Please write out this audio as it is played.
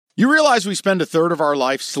You realize we spend a third of our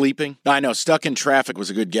life sleeping? I know, stuck in traffic was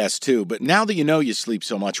a good guess too, but now that you know you sleep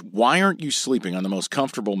so much, why aren't you sleeping on the most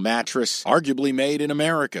comfortable mattress arguably made in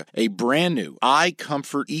America? A brand new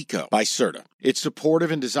iComfort Eco by Serta. It's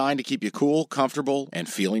supportive and designed to keep you cool, comfortable, and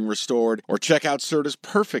feeling restored. Or check out Serta's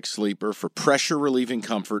Perfect Sleeper for pressure-relieving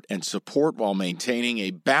comfort and support while maintaining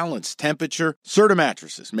a balanced temperature. Serta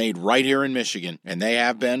mattresses made right here in Michigan, and they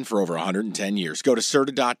have been for over 110 years. Go to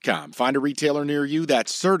Serta.com. Find a retailer near you.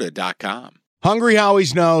 That's Serta.com. Hungry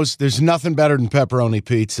Howie's knows there's nothing better than pepperoni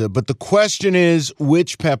pizza, but the question is,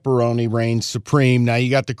 which pepperoni reigns supreme? Now,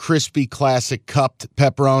 you got the crispy, classic cupped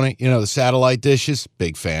pepperoni, the satellite dishes.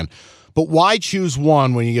 Big fan. But why choose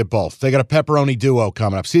one when you get both? They got a pepperoni duo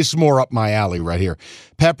coming up. See, this is more up my alley right here.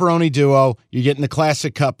 Pepperoni duo, you're getting the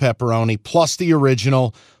classic cup pepperoni, plus the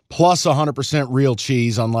original, plus 100% real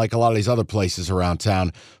cheese, unlike a lot of these other places around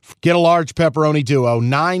town. Get a large pepperoni duo,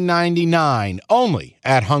 $9.99, only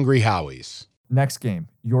at Hungry Howie's. Next game,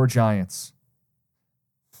 your Giants.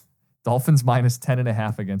 Dolphins minus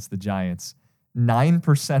 10.5 against the Giants.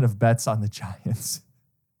 9% of bets on the Giants.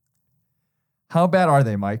 How bad are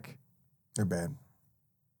they, Mike? They're bad.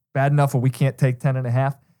 Bad enough where we can't take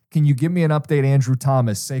 10.5? Can you give me an update, Andrew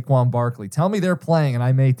Thomas, Saquon Barkley? Tell me they're playing, and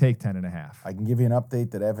I may take 10.5. I can give you an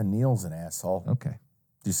update that Evan Neal's an asshole. Okay.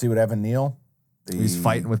 Do you see what Evan Neal? He's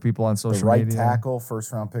fighting with people on social media. media. The right tackle,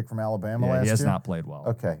 first-round pick from Alabama last year. He has not played well.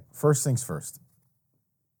 Okay. First things first.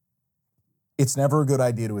 It's never a good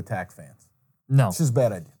idea to attack fans. No. It's just a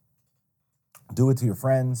bad idea. Do it to your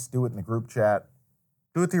friends. Do it in the group chat.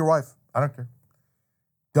 Do it to your wife. I don't care.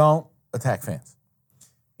 Don't attack fans.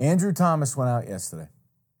 Andrew Thomas went out yesterday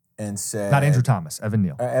and said... Not Andrew Thomas, Evan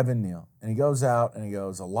Neal. Evan Neal. And he goes out and he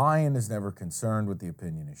goes, a lion is never concerned with the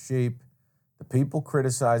opinion of sheep. The people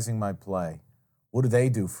criticizing my play, what do they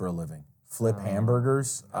do for a living? Flip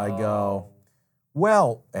hamburgers? I go,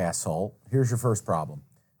 well, asshole, here's your first problem.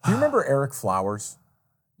 Do you remember Eric Flowers?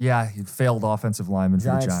 Yeah, he failed offensive lineman for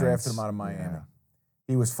the Giants. Drafted him out of Miami. Yeah.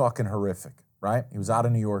 He was fucking horrific, right? He was out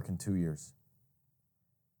of New York in 2 years.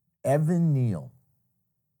 Evan Neal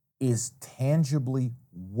is tangibly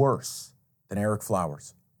worse than Eric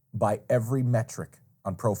Flowers by every metric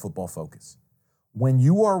on Pro Football Focus. When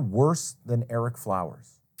you are worse than Eric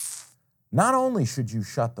Flowers, not only should you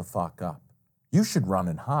shut the fuck up, you should run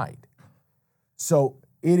and hide. So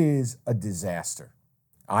it is a disaster.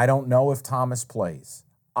 I don't know if Thomas plays.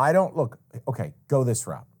 Go this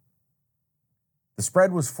route. The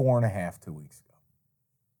spread was 4.5 2 weeks ago.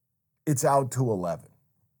 It's out to 11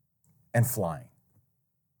 and flying.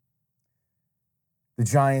 The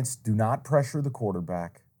Giants do not pressure the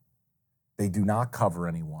quarterback. They do not cover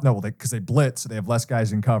anyone. No, because they blitz, so they have less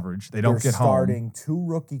guys in coverage. They don't get home. They're starting 2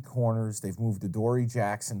 rookie corners. They've moved Adoree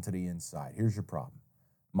Jackson to the inside. Here's your problem.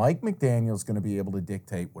 Mike McDaniel's going to be able to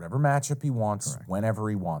dictate whatever matchup he wants, whenever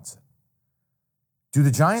he wants it. Do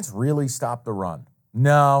the Giants really stop the run?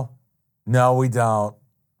 No, we don't.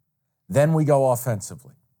 Then we go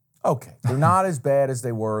offensively. Okay, they're not as bad as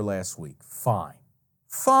they were last week. Fine.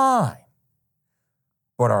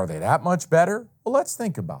 But are they that much better? Well, let's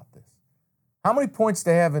think about this. How many points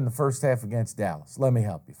they have in the first half against Dallas? Let me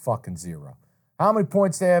help you. Fucking 0. How many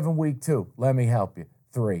points they have in week 2? Let me help you.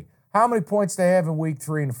 3. How many points they have in week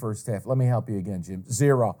 3 in the first half? Let me help you again, Jim.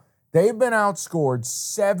 0. They've been outscored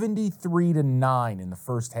 73-9 in the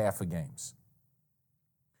first half of games.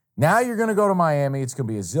 Now you're going to go to Miami. It's going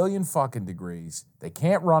to be a zillion fucking degrees. They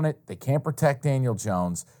can't run it. They can't protect Daniel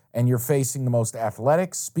Jones. And you're facing the most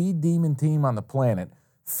athletic speed demon team on the planet,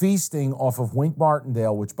 feasting off of Wink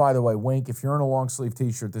Martindale, which, by the way, Wink, if you're in a long-sleeve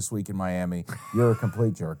T-shirt this week in Miami, you're a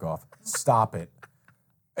complete jerk-off. Stop it.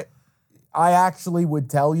 I actually would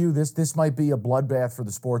tell you this might be a bloodbath for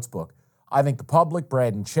the sports book. I think the public,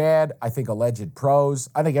 Brad and Chad, I think alleged pros,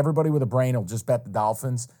 I think everybody with a brain will just bet the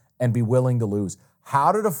Dolphins and be willing to lose.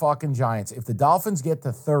 How do the fucking Giants, if the Dolphins get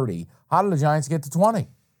to 30, how do the Giants get to 20?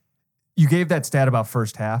 You gave that stat about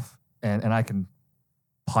first half, and I can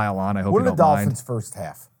pile on. I hope you don't mind. What are the Dolphins' first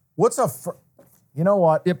half? You know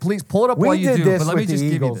what? Yeah, please pull it up while you do. But let me just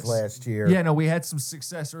give you this. Last year. Yeah, no, we had some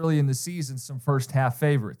success early in the season, some first half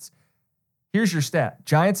favorites. Here's your stat.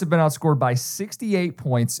 Giants have been outscored by 68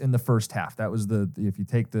 points in the first half. That was if you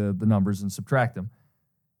take the numbers and subtract them.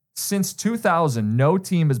 Since 2000, no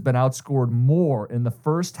team has been outscored more in the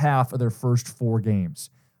first half of their first 4 games.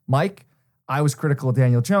 Mike, I was critical of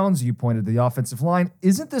Daniel Jones. You pointed to the offensive line.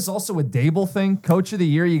 Isn't this also a Dable thing? Coach of the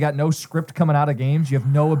year, you got no script coming out of games. You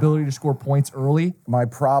have no ability to score points early. My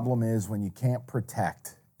problem is when you can't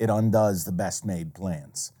protect, it undoes the best made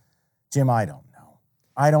plans. Jim, I don't know.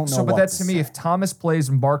 I don't know. So, but what that's to me, if Thomas plays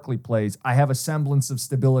and Barkley plays, I have a semblance of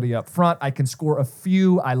stability up front. I can score a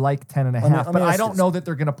few. I like 10.5, but I don't know that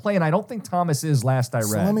they're going to play, and I don't think Thomas is. Last I read.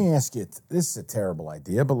 So let me ask you. This is a terrible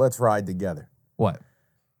idea, but let's ride together. What?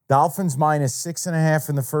 Dolphins minus 6.5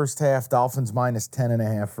 in the first half. Dolphins minus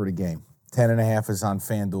 10.5 for the game. 10.5 is on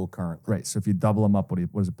FanDuel currently. Right. So if you double them up, what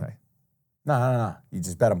does it pay? No. You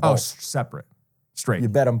just bet them both. Oh, separate, straight. You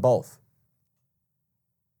bet them both.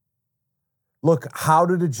 Look, how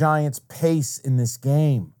do the Giants pace in this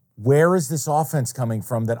game? Where is this offense coming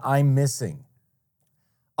from that I'm missing?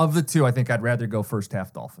 Of the two, I think I'd rather go first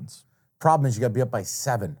half Dolphins. Problem is you got to be up by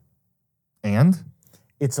 7. And?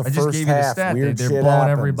 It's a I just first gave you the half. stat. Weird They're shit blowing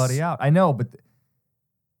happens. everybody out. I know, but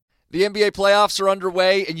The NBA playoffs are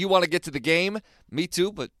underway, and you want to get to the game? Me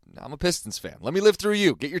too, but I'm a Pistons fan. Let me live through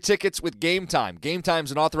you. Get your tickets with Game Time. Game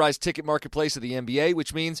Time's an authorized ticket marketplace of the NBA,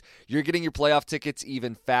 which means you're getting your playoff tickets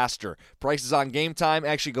even faster. Prices on Game Time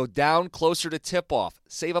actually go down closer to tip-off.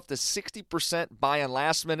 Save up to 60% buy on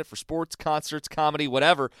last minute for sports, concerts, comedy,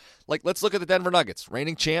 whatever. Like, let's look at the Denver Nuggets.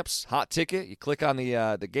 Reigning champs, hot ticket. You click on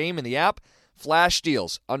the game in the app. Flash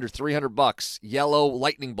deals under $300. Yellow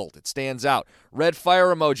lightning bolt, it stands out. Red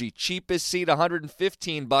fire emoji, cheapest seat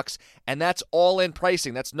 $115, and that's all in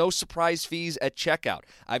pricing. That's no surprise fees at checkout.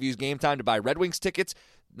 I've used Game Time to buy Red Wings tickets.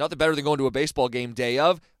 Nothing better than going to a baseball game day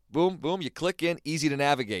of. Boom, boom, you click in, easy to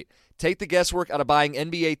navigate. Take the guesswork out of buying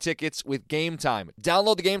NBA tickets with Game Time.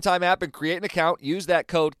 Download the Game Time app and create an account. Use that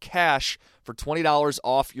code CASH for $20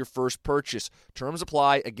 off your first purchase. Terms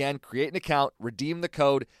apply. Again, create an account, redeem the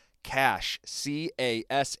code CASH,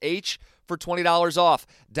 C-A-S-H, for $20 off.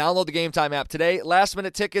 Download the Game Time app today. Last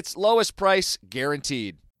minute tickets, lowest price,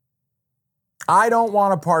 guaranteed. I don't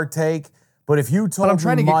want to partake, but if you told me, I'm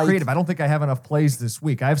trying to get Mike, creative. I don't think I have enough plays this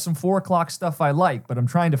week. I have some 4 o'clock stuff I like, but I'm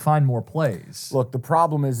trying to find more plays. Look, the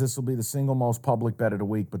problem is this will be the single most public bet of the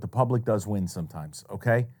week, but the public does win sometimes,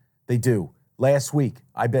 okay? They do. Last week,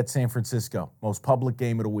 I bet San Francisco, most public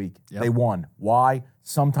game of the week. Yep. They won. Why?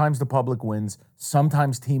 Sometimes the public wins.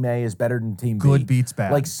 Sometimes Team A is better than Team B. Good beats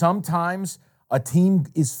bad. Like sometimes a team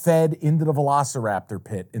is fed into the Velociraptor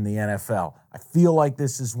pit in the NFL. I feel like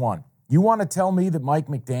this is one. You want to tell me that Mike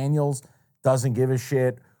McDaniels doesn't give a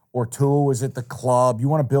shit, or two is at the club? You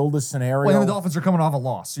want to build a scenario? Well, the Dolphins are coming off a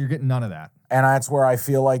loss, so you're getting none of that. And that's where I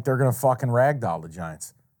feel like they're going to fucking ragdoll the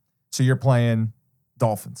Giants. So you're playing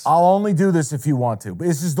Dolphins. I'll only do this if you want to. But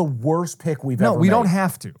this is the worst pick we've ever made. No, we don't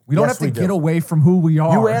have to. We don't Yes, have to we get do. away from who we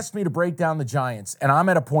are. You asked me to break down the Giants, and I'm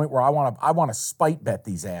at a point where I want to spite bet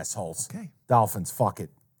these assholes. Okay. Dolphins, fuck it.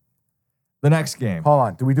 The next game. Hold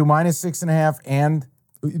on. Do we do minus 6.5 and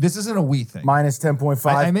This isn't a we thing. minus 10.5?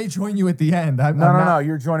 I may join you at the end. No.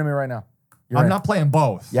 You're joining me right now. I'm not playing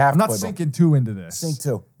both. You have I'm to not play both. sinking 2 into this. Sink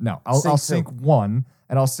 2. No, I'll Sink sink 1,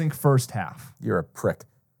 and I'll sink first half. You're a prick.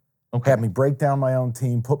 Okay. Have me break down my own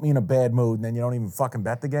team, put me in a bad mood, and then you don't even fucking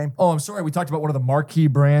bet the game? Oh, I'm sorry. We talked about one of the marquee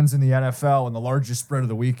brands in the NFL and the largest spread of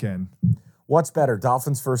the weekend. What's better,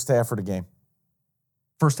 Dolphins first half or the game?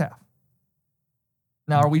 First half.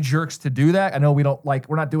 Now, are we jerks to do that? I know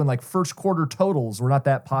we're not doing like first quarter totals. We're not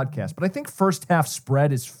that podcast. But I think first half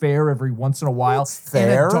spread is fair every once in a while. It's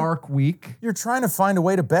fair. In a dark week. You're trying to find a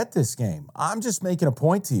way to bet this game. I'm just making a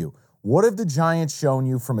point to you. What have the Giants shown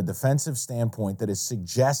you from a defensive standpoint that is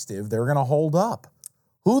suggestive they're going to hold up?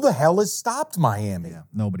 Who the hell has stopped Miami? Yeah,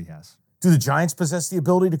 nobody has. Do the Giants possess the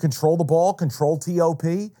ability to control the ball, control TOP?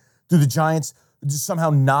 Do the Giants just somehow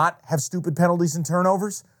not have stupid penalties and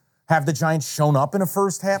turnovers? Have the Giants shown up in a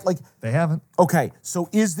first half? They haven't. Okay, so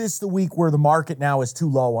is this the week where the market now is too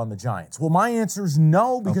low on the Giants? Well, my answer is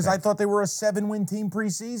no, because Okay. I thought they were a 7-win team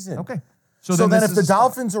preseason. Okay. So then this if is the a start.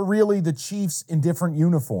 Dolphins are really the Chiefs in different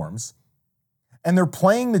uniforms, and they're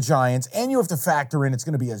playing the Giants, and you have to factor in it's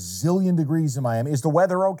going to be a zillion degrees in Miami. Is the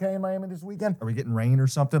weather okay in Miami this weekend? Are we getting rain or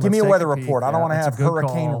something? Give me a Let's weather take peek. report. I don't Yeah, want to that's a have good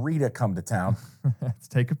Hurricane call. Rita come to town. Let's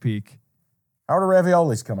take a peek. How are the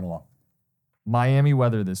raviolis coming along? Miami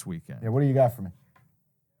weather this weekend. Yeah, what do you got for me?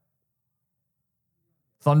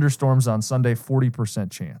 Thunderstorms on Sunday,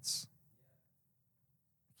 40% chance.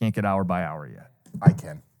 Can't get hour by hour yet. I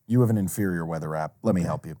can. You have an inferior weather app. Let me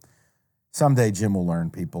help you. Someday Jim will learn,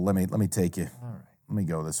 people. Let me take you. All right. Let me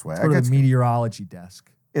go this way. Go to the meteorology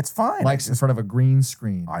desk. It's fine. Mike's in front of a green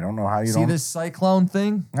screen. I don't know how you See don't. this cyclone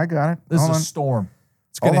thing? I got it. This Hold is on. a storm.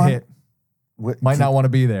 It's Hold going to on. hit. What- Might not want to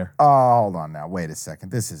be there. Oh, hold on now. Wait a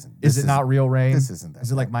second. This isn't. Is it not real rain? This isn't that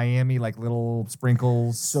Is it like Miami, like little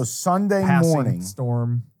sprinkles? So Sunday passing morning.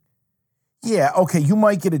 storm. Yeah, okay, you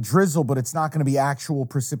might get a drizzle, but it's not going to be actual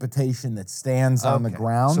precipitation that stands on the Okay.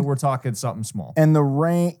 ground. So we're talking something small. And the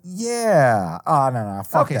rain, yeah. Oh, no,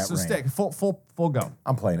 fuck Okay, that so rain. stick full go.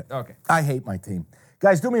 I'm playing it. Okay. I hate my team.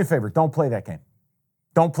 Guys, do me a favor. Don't play that game.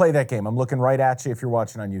 Don't play that game. I'm looking right at you if you're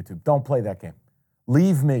watching on YouTube. Don't play that game.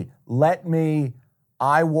 Leave me. Let me.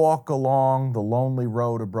 I walk along the lonely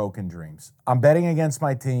road of broken dreams. I'm betting against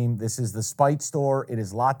my team. This is the Spite Store. It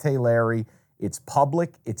is Latte Larry. It's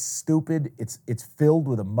public. It's stupid. It's filled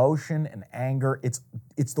with emotion and anger. It's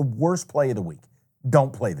the worst play of the week.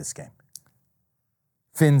 Don't play this game.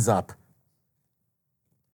 Fins up.